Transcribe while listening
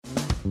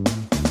Hello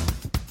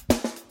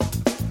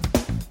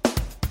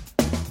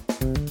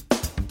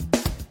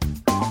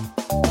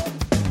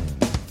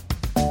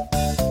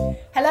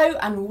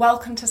and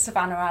welcome to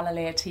Savannah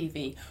Alalia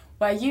TV,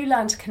 where you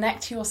learn to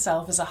connect to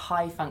yourself as a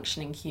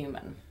high-functioning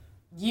human.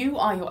 You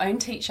are your own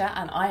teacher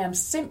and I am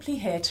simply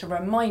here to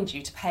remind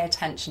you to pay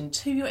attention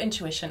to your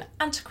intuition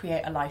and to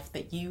create a life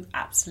that you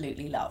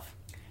absolutely love.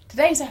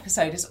 Today's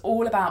episode is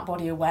all about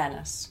body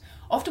awareness.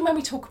 Often when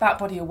we talk about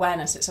body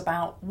awareness, it's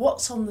about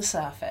what's on the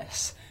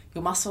surface,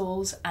 your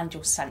muscles and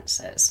your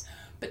senses.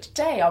 But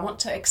today I want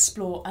to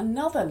explore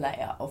another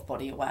layer of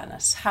body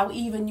awareness, how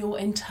even your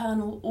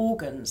internal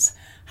organs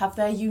have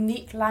their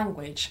unique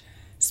language,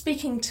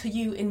 speaking to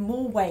you in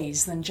more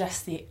ways than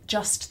just the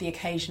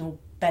occasional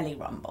belly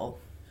rumble.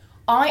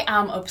 I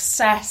am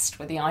obsessed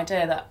with the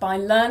idea that by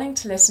learning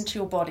to listen to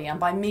your body and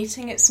by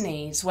meeting its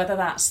needs, whether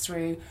that's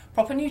through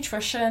proper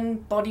nutrition,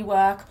 body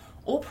work,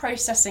 or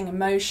processing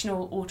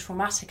emotional or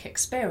traumatic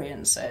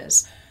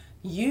experiences,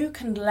 you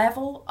can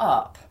level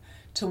up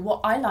to what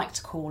I like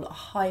to call a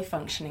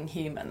high-functioning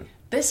human.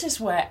 This is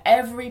where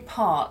every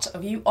part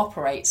of you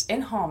operates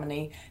in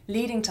harmony,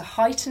 leading to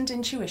heightened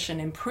intuition,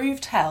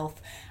 improved health,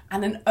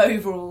 and an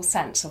overall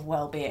sense of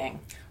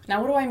well-being.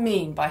 Now, what do I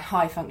mean by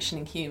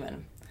high-functioning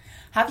human?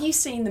 Have you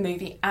seen the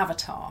movie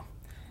Avatar?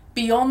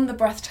 Beyond the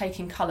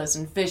breathtaking colours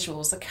and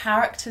visuals, the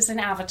characters in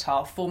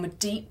Avatar form a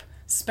deep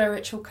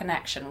spiritual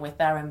connection with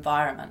their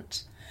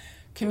environment,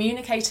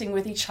 communicating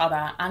with each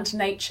other and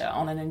nature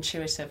on an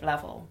intuitive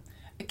level.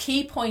 A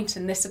key point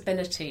in this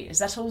ability is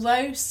that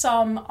although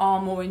some are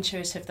more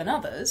intuitive than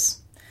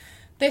others,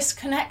 this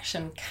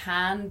connection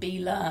can be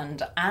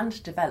learned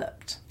and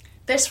developed.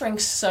 This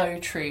rings so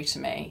true to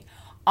me.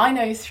 I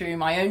know through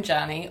my own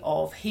journey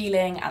of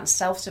healing and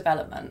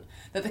self-development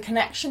that the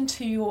connection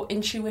to your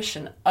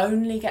intuition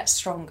only gets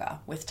stronger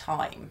with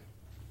time.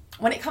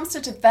 When it comes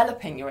to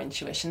developing your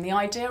intuition, the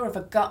idea of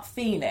a gut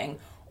feeling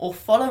or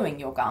following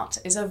your gut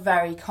is a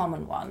very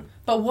common one.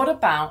 But what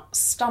about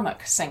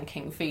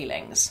stomach-sinking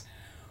feelings?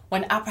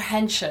 When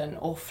apprehension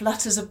or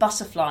flutters of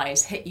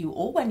butterflies hit you,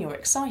 or when you're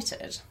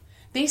excited?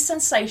 These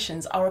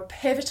sensations are a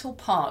pivotal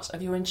part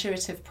of your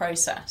intuitive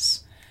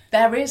process.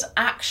 There is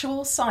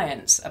actual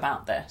science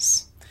about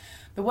this.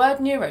 The word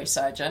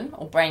neurosurgeon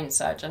or brain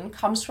surgeon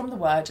comes from the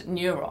word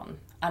neuron,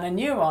 and a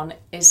neuron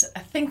is a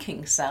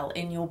thinking cell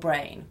in your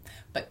brain.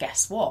 But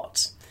guess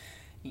what?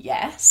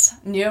 Yes,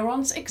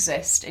 neurons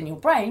exist in your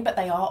brain, but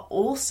they are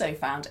also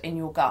found in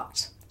your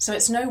gut. So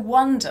it's no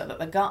wonder that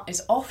the gut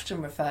is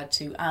often referred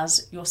to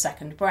as your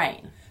second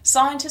brain.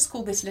 Scientists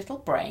call this little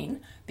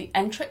brain the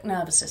enteric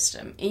nervous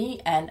system,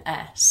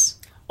 ENS.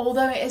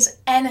 Although it is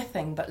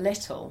anything but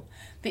little,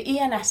 the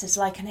ENS is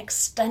like an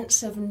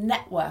extensive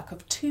network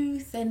of two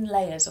thin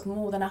layers of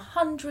more than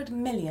 100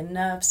 million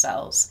nerve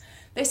cells.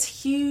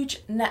 This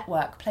huge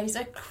network plays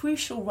a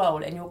crucial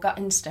role in your gut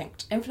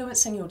instinct,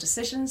 influencing your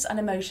decisions and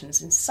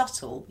emotions in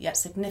subtle yet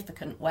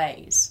significant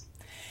ways.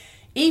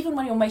 Even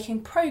when you're making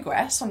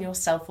progress on your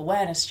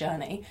self-awareness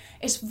journey,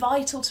 it's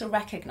vital to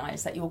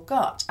recognise that your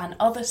gut and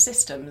other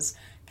systems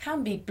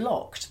can be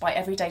blocked by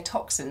everyday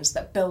toxins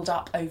that build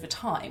up over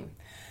time.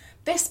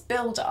 This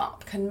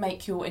build-up can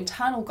make your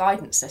internal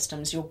guidance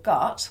systems, your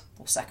gut,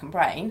 or second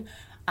brain,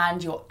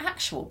 and your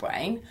actual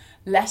brain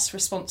less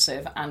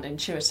responsive and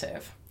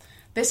intuitive.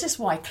 This is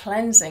why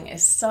cleansing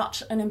is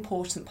such an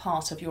important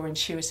part of your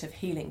intuitive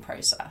healing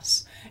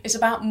process. It's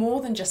about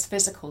more than just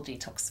physical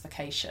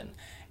detoxification.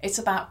 It's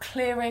about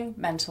clearing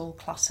mental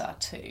clutter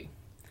too.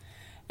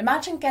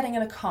 Imagine getting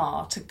in a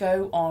car to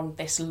go on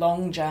this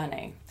long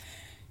journey.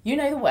 You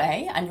know the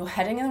way and you're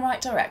heading in the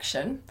right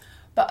direction,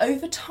 but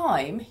over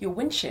time your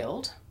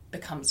windshield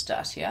becomes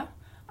dirtier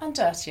and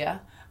dirtier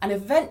and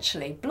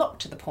eventually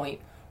blocked to the point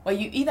where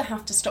you either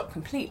have to stop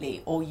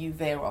completely or you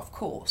veer off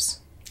course.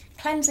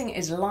 Cleansing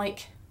is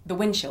like the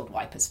windshield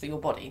wipers for your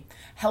body,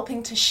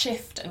 helping to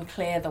shift and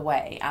clear the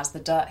way as the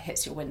dirt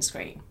hits your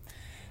windscreen.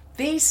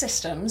 These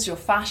systems, your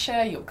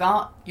fascia, your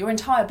gut, your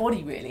entire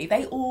body really,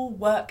 they all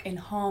work in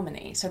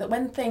harmony so that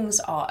when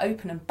things are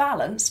open and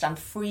balanced and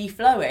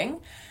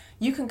free-flowing,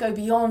 you can go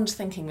beyond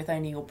thinking with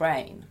only your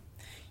brain.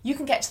 You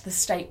can get to the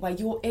state where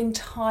your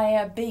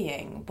entire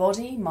being,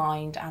 body,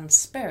 mind and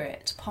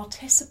spirit,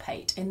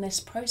 participate in this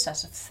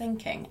process of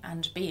thinking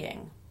and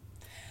being.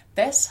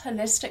 This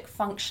holistic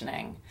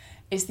functioning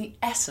is the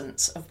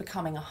essence of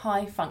becoming a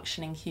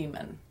high-functioning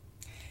human.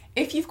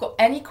 If you've got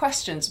any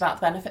questions about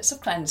the benefits of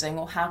cleansing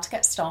or how to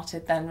get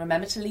started, then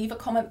remember to leave a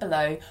comment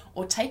below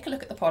or take a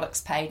look at the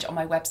products page on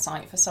my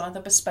website for some of the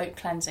bespoke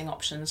cleansing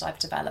options I've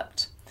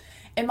developed.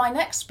 In my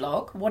next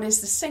blog, What is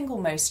the single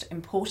most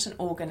important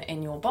organ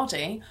in your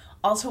body?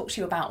 I'll talk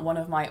to you about one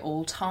of my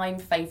all-time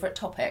favourite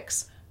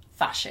topics,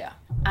 fascia.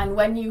 And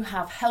when you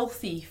have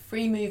healthy,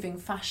 free-moving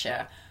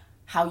fascia,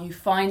 how you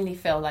finally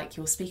feel like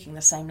you're speaking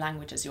the same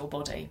language as your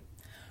body.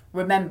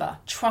 Remember,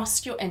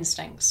 trust your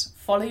instincts,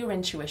 follow your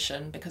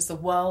intuition, because the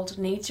world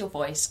needs your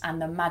voice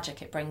and the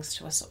magic it brings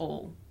to us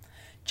all.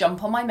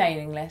 Jump on my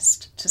mailing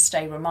list to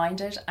stay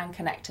reminded and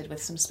connected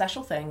with some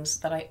special things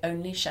that I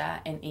only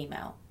share in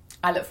email.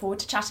 I look forward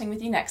to chatting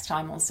with you next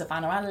time on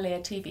Savannah Alalia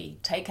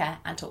TV. Take care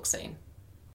and talk soon.